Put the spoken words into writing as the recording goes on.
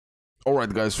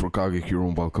Alright guys, RoKage here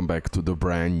and welcome back to the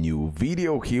brand new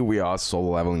video. Here we are,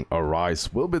 solo leveling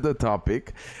Arise will be the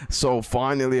topic. So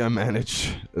finally I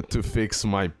managed to fix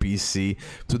my PC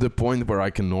to the point where I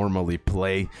can normally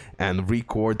play and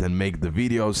record and make the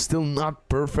videos. Still not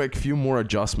perfect, few more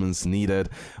adjustments needed.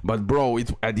 But bro,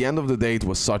 at the end of the day it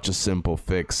was such a simple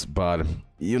fix, but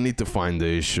you need to find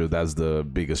the issue. That's the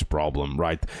biggest problem,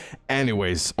 right?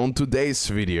 Anyways, on today's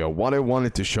video, what I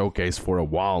wanted to showcase for a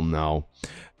while now,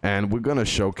 and we're gonna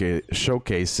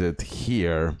showcase it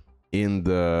here in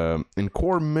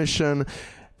core mission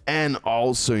and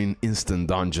also in instant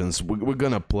dungeons. We're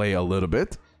gonna play a little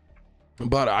bit,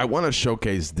 but I want to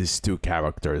showcase these two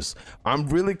characters. I'm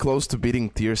really close to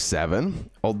beating tier 7,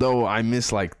 although I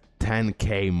miss like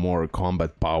 10k more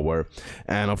combat power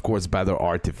and of course better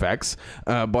artifacts,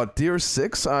 but tier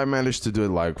 6 I managed to do it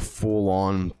like full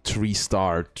on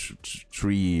 3-star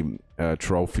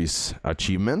trophies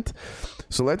achievement.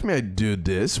 So let me do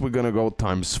this. We're gonna go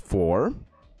 ×4,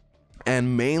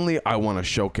 and mainly I want to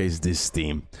showcase this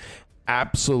team.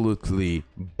 Absolutely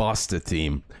busted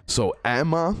team. So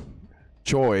Emma,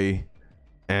 Choi,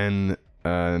 and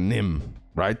Nim,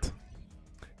 right?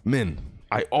 Min.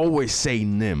 I always say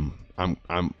Nim.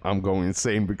 I'm going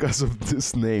insane because of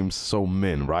this name. So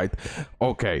Min, right?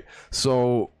 Okay.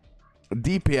 So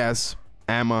DPS,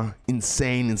 Emma,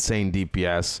 insane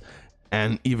DPS,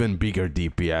 and even bigger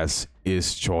DPS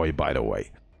is Choi, by the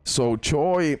way. So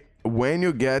Choi, when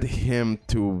you get him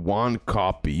to 1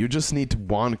 copy, you just need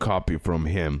 1 copy from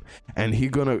him, and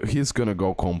he's gonna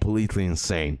go completely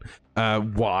insane.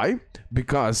 Why?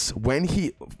 Because when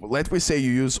let's say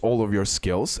you use all of your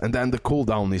skills and then the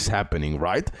cooldown is happening,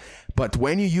 right? But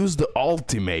when you use the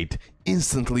ultimate,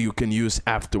 instantly you can use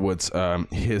afterwards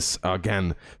his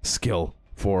again skill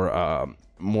for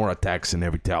more attacks and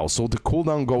everything else. So the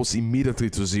cooldown goes immediately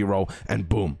to 0 and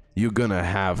boom, you're gonna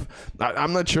have,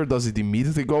 I'm not sure does it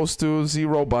immediately goes to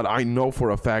 0, but I know for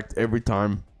a fact every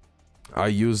time I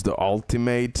use the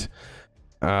ultimate,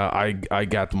 I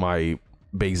get my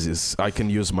basis. I can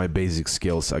use my basic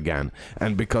skills again,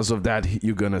 and because of that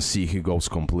you're gonna see he goes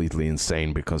completely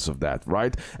insane because of that,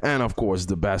 right? And of course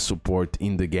the best support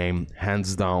in the game,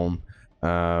 hands down.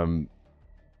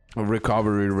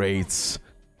 Recovery rates,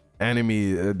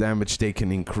 enemy damage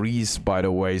taken increase, by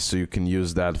the way, so you can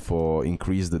use that for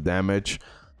increase the damage.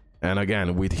 And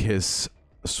again, with his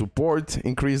support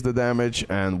increase the damage,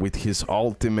 and with his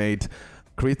ultimate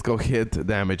critical hit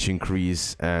damage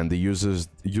increase, and the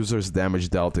user's damage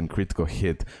dealt and critical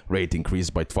hit rate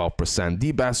increased by 12%.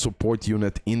 The best support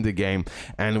unit in the game.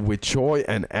 And with Choi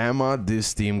and Emma,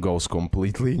 this team goes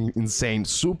completely insane.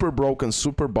 Super broken,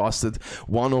 super busted.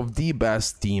 One of the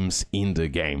best teams in the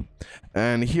game.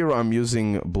 And here I'm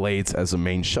using Blades as a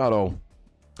main shadow.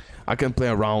 I can play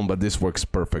around, but this works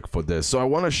perfect for this. So I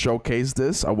want to showcase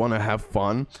this. I want to have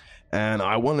fun, and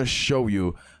I want to show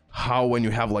you how when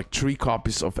you have like 3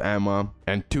 copies of Emma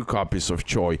and 2 copies of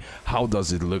Choi, how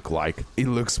does it look like? It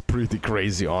looks pretty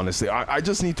crazy, honestly. I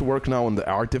just need to work now on the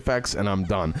artifacts and I'm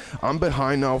done. I'm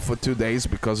behind now for 2 days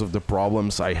because of the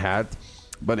problems I had,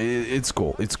 but it's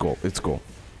cool, it's cool, it's cool.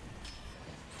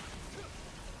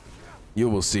 You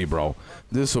will see, bro.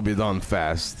 This will be done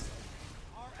fast.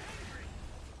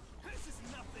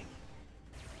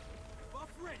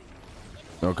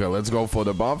 Okay, let's go for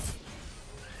the buff.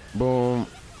 Boom.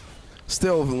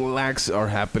 Still lags are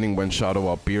happening when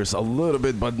Shadow appears a little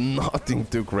bit, but nothing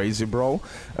too crazy, bro.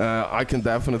 I can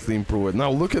definitely improve it.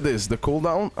 Now look at this, the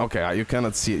cooldown. Okay, you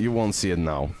cannot see it, you won't see it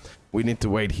now. We need to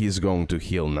wait, he's going to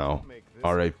heal now.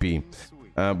 RIP.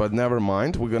 But never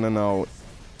mind, we're gonna now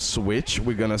switch.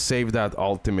 We're gonna save that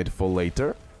ultimate for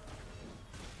later.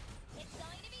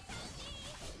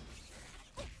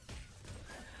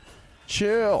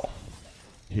 Chill.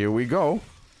 Here we go.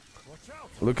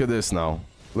 Look at this now.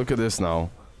 Look at this now.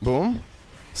 Boom.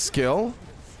 Skill.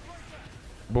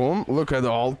 Boom. Look at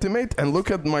the ultimate. And look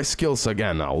at my skills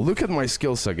again now. Look at my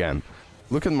skills again.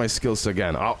 Look at my skills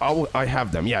again. I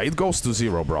have them. Yeah, it goes to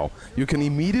 0, bro. You can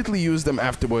immediately use them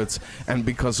afterwards. And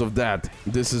because of that,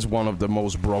 this is one of the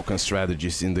most broken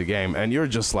strategies in the game. And you're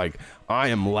just like, I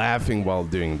am laughing while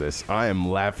doing this. I am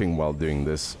laughing while doing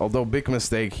this. Although big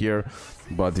mistake here,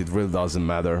 but it really doesn't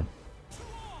matter.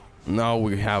 Now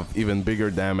we have even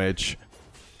bigger damage.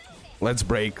 Let's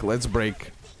break, let's break,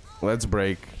 let's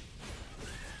break.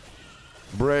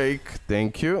 Break,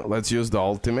 thank you. Let's use the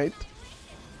ultimate.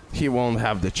 He won't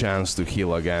have the chance to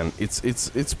heal again.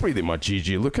 It's pretty much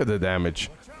GG. Look at the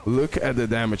damage. Look at the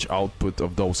damage output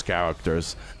of those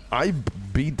characters. I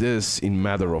beat this in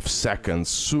matter of seconds,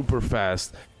 super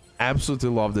fast. absolutely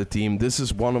love the team. This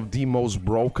is one of the most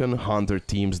broken hunter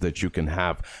teams that you can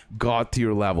have. God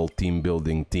tier level team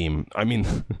building team. I mean,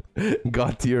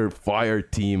 God tier fire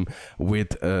team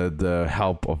with the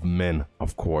help of men,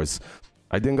 of course.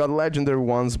 I didn't got legendary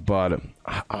ones, but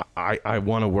I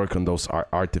want to work on those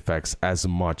artifacts as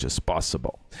much as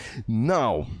possible.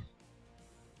 Now,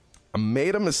 I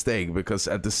made a mistake because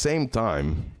at the same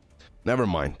time, never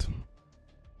mind.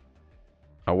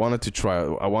 I wanted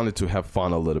to have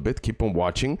fun a little bit, keep on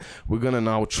watching. We're gonna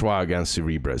now try against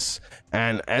Cerebrus.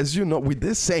 And as you know, with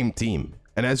this same team,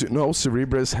 and as you know,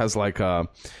 Cerebrus has like a...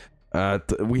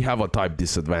 we have a type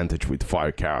disadvantage with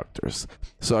fire characters.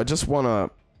 So I just wanna...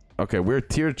 Okay, we're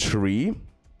tier 3.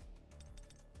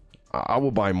 I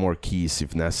will buy more keys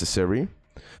if necessary.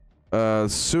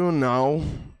 Soon now...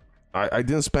 I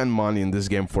didn't spend money in this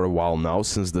game for a while now,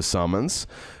 since the summons.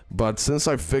 But since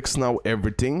I fixed now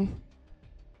everything...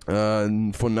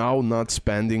 for now, not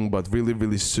spending, but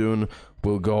really soon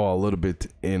we'll go a little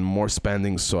bit in more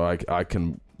spending so I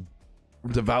can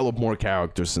develop more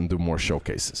characters and do more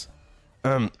showcases.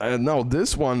 Now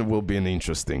this one will be an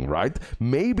interesting, right?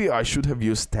 Maybe I should have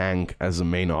used tank as a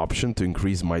main option to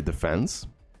increase my defense.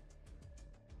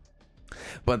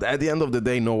 But at the end of the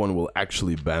day, no one will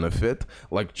actually benefit.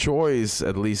 Like Choi is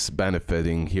at least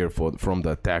benefiting here from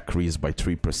the attack increase by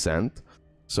 3%.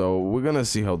 So we're gonna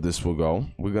see how this will go.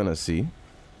 We're gonna see.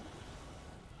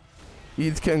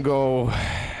 It can go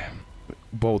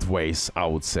both ways, I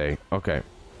would say. Okay.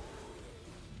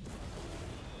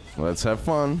 Let's have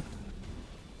fun.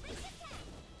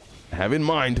 Have in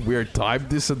mind, we're type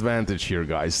disadvantage here,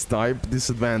 guys. Type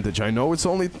disadvantage. I know it's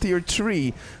only tier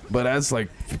 3, but that's like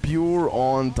pure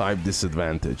on type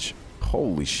disadvantage.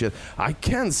 Holy shit. I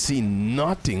can't see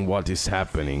nothing what is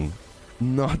happening.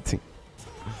 Nothing.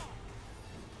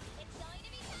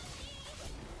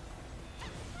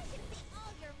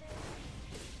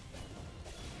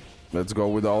 Let's go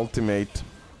with the ultimate.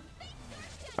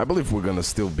 I believe we're gonna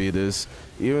still beat this,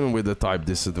 even with the type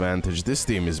disadvantage. This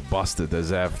team is busted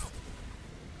as F.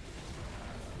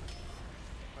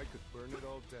 I could burn it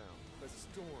all down. The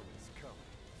storm is coming.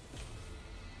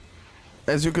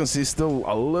 As you can see, still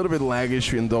a little bit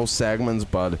laggish in those segments,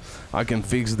 but I can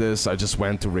fix this. I just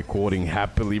went to recording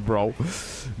happily, bro,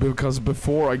 because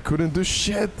before I couldn't do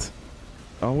shit.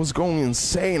 I was going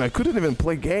insane. I couldn't even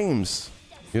play games,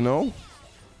 you know?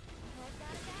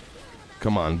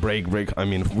 Come on, break. I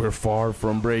mean, we're far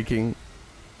from breaking.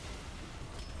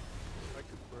 I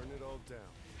could burn it all down.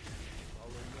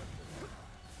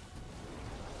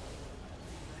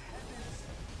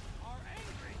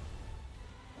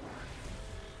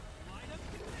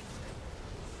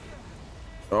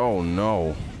 Oh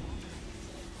no.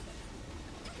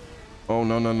 Oh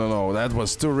no. That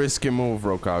was too risky move,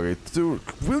 RoKage.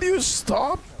 Will you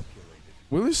stop?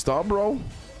 Will you stop, bro?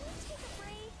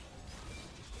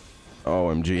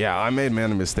 OMG, yeah, I made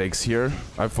many mistakes here.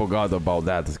 I forgot about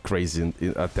that crazy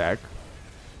attack.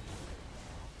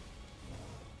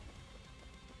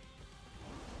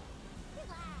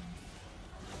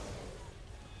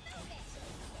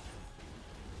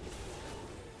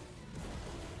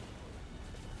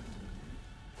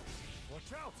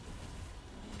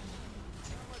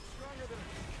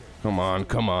 Come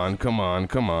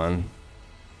on.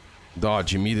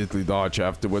 Dodge, immediately dodge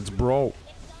afterwards, bro.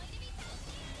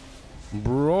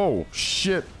 Bro,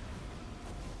 shit.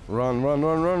 Run.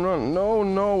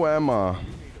 No, Emma.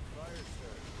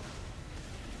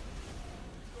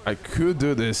 I could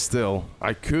do this still.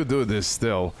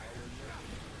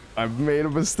 I've made a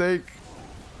mistake.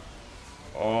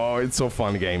 Oh, it's so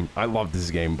fun game. I love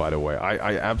this game, by the way.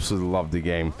 I absolutely love the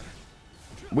game.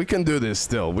 We can do this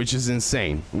still, which is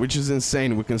insane. We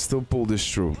can still pull this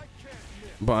through.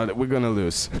 But we're gonna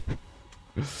lose.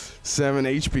 7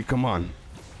 HP, come on.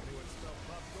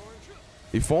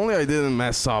 If only I didn't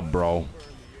mess up, bro.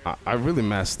 I really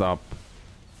messed up.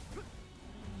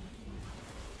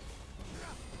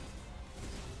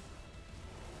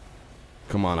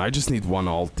 Come on, I just need one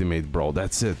ultimate, bro.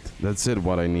 That's it. That's it,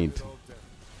 what I need.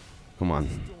 Come on.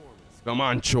 Come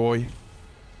on, Choi.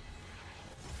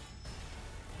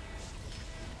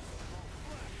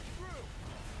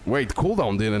 Wait,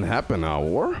 cooldown didn't happen now,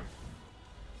 or?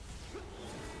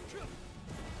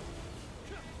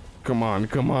 Come on.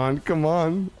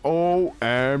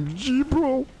 OMG,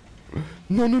 bro.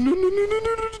 No.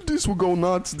 This will go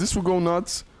nuts.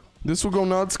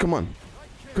 Come on.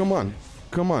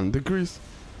 Decrease.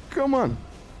 Come on.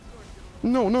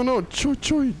 No. Choi,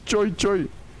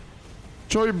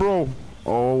 bro.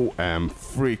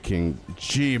 freaking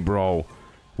G, bro.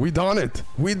 We done it,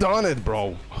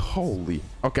 bro. Holy.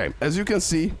 Okay, as you can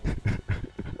see,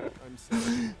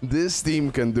 This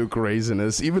team can do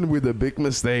craziness, even with the big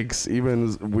mistakes,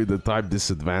 even with the type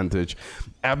disadvantage.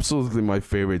 Absolutely my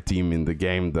favorite team in the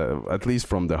game, at least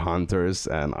from the Hunters,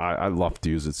 and I love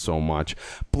to use it so much.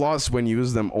 Plus, when you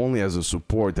use them only as a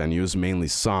support and use mainly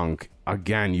Sung,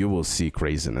 again, you will see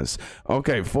craziness.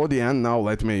 Okay, for the end now,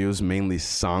 let me use mainly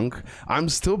Sung. I'm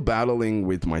still battling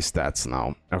with my stats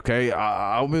now, okay?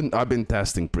 I've been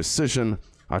testing precision,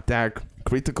 attack,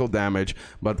 critical damage,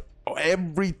 but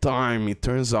every time it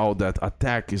turns out that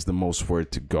attack is the most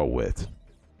worth to go with.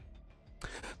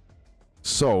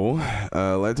 So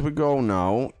let me go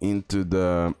now into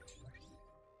the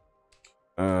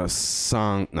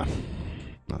Sung, no,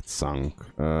 not Sung.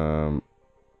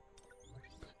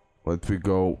 Let me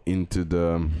go into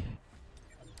the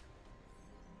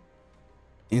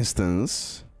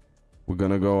instance. We're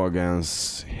gonna go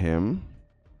against him.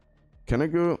 Can I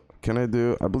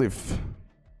do, I believe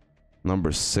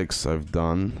number 6 I've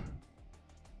done.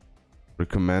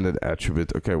 Recommended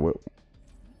attribute. Okay, what?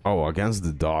 Oh, against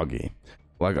the doggy.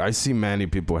 Like, I see many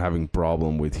people having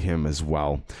problem with him as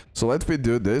well. So let me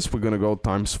do this. We're gonna go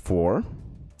 ×4.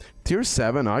 Tier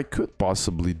 7, I could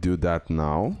possibly do that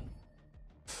now.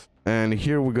 And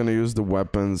here we're gonna use the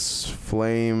weapons.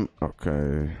 Flame.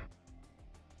 Okay.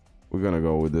 We're gonna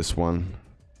go with this one.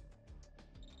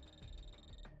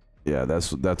 Yeah,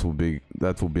 that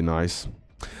will be nice.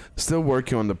 Still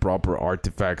working on the proper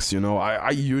artifacts, you know. I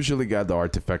usually get the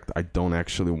artifact I don't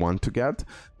actually want to get.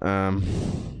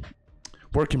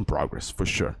 Work in progress, for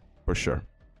sure.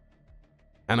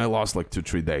 And I lost like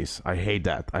 2-3 days. I hate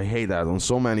that. On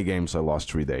so many games I lost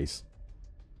 3 days.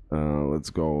 Let's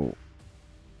go.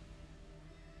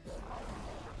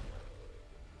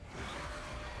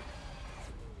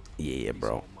 Yeah,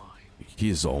 bro.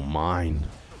 He's all mine.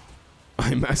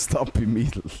 I messed up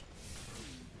immediately.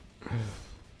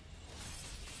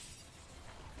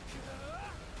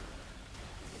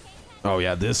 Oh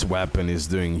yeah, this weapon is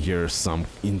doing here some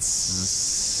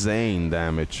insane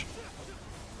damage.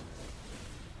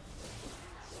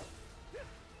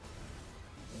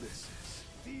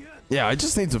 Yeah, I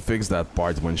just need to fix that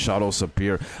part when shadows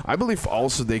appear. I believe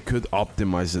also they could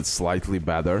optimize it slightly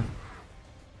better.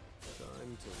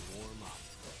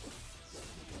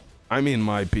 I mean,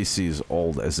 my PC is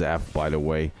old as F, by the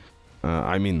way.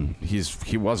 I mean,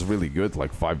 he was really good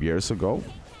like 5 years ago.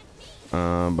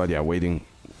 But yeah, waiting.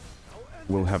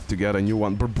 We'll have to get a new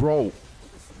one. But bro,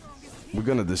 we're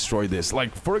gonna destroy this.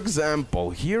 Like, for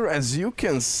example, here, as you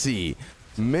can see,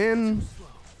 Min,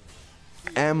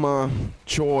 Emma,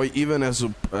 Choi, even as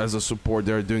a support,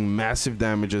 they're doing massive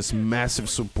damages, massive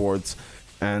supports,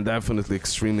 and definitely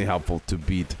extremely helpful to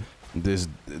beat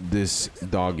this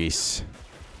doggies.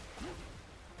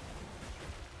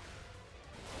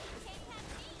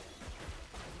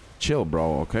 Chill,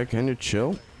 bro, okay? Can you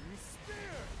chill?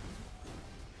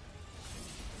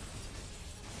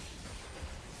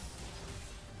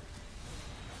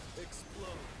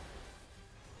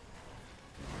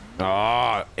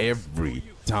 Ah, every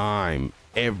time.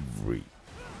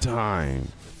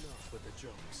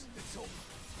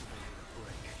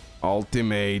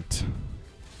 Ultimate.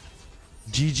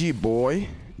 GG boy.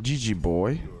 GG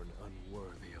boy. You're an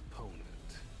unworthy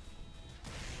opponent.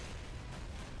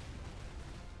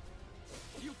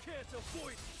 You can't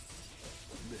avoid.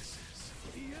 This is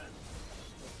the end.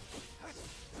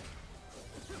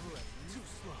 Too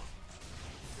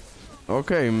slow.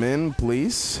 Okay, Min,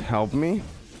 please help me.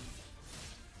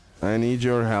 I need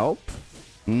your help.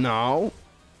 No,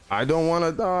 I don't want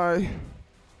to die.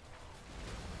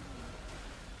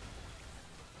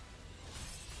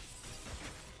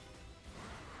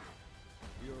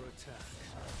 Your attack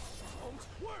won't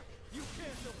work. You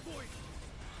can't avoid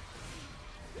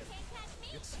it.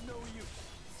 It's no use.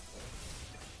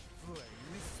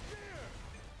 Flame spear.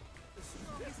 The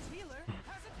strongest healer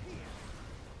has appeared.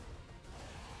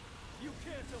 You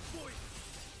can't avoid it.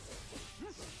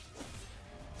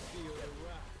 Feel the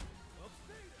wrath of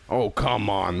Vader. Oh, come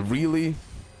on, really?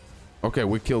 Okay,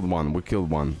 we killed one.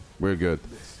 We're good.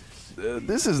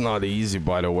 This is not easy,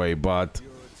 by the way, but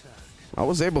I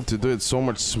was able to do it so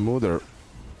much smoother.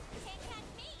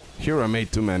 Here I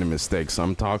made too many mistakes.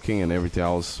 I'm talking and everything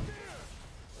else.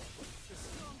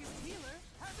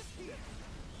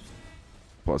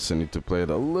 Plus I need to play it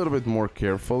a little bit more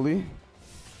carefully.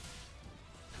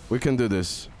 We can do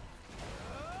this.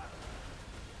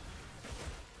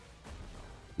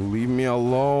 Leave me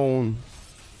alone.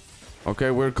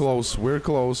 Okay, we're close.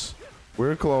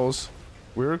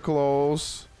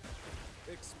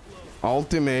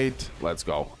 Ultimate. Let's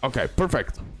go. Okay,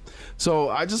 perfect. So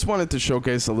I just wanted to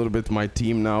showcase a little bit my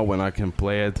team now when I can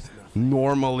play it.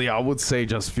 Normally, I would say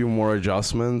just a few more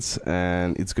adjustments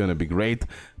and it's gonna be great.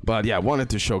 But yeah, I wanted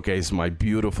to showcase my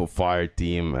beautiful fire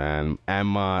team, and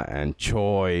Emma and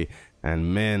Choi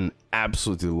and Min.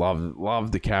 Absolutely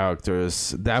love the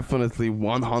characters. Definitely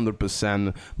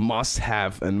 100% must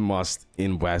have and must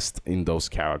invest in those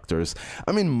characters.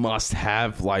 I mean, must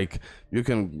have, like, you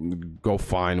can go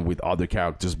fine with other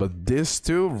characters, but this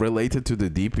two, related to the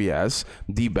DPS,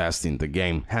 the best in the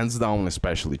game, hands down,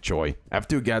 especially Choi.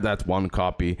 After you get that one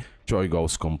copy, Choi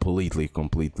goes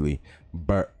completely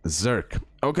berserk.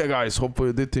 Okay guys, hopefully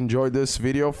you did enjoy this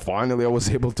video. Finally I was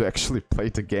able to actually play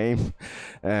the game.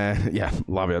 Yeah,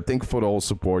 love it. Thank you for the whole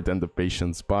support and the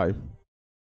patience. Bye.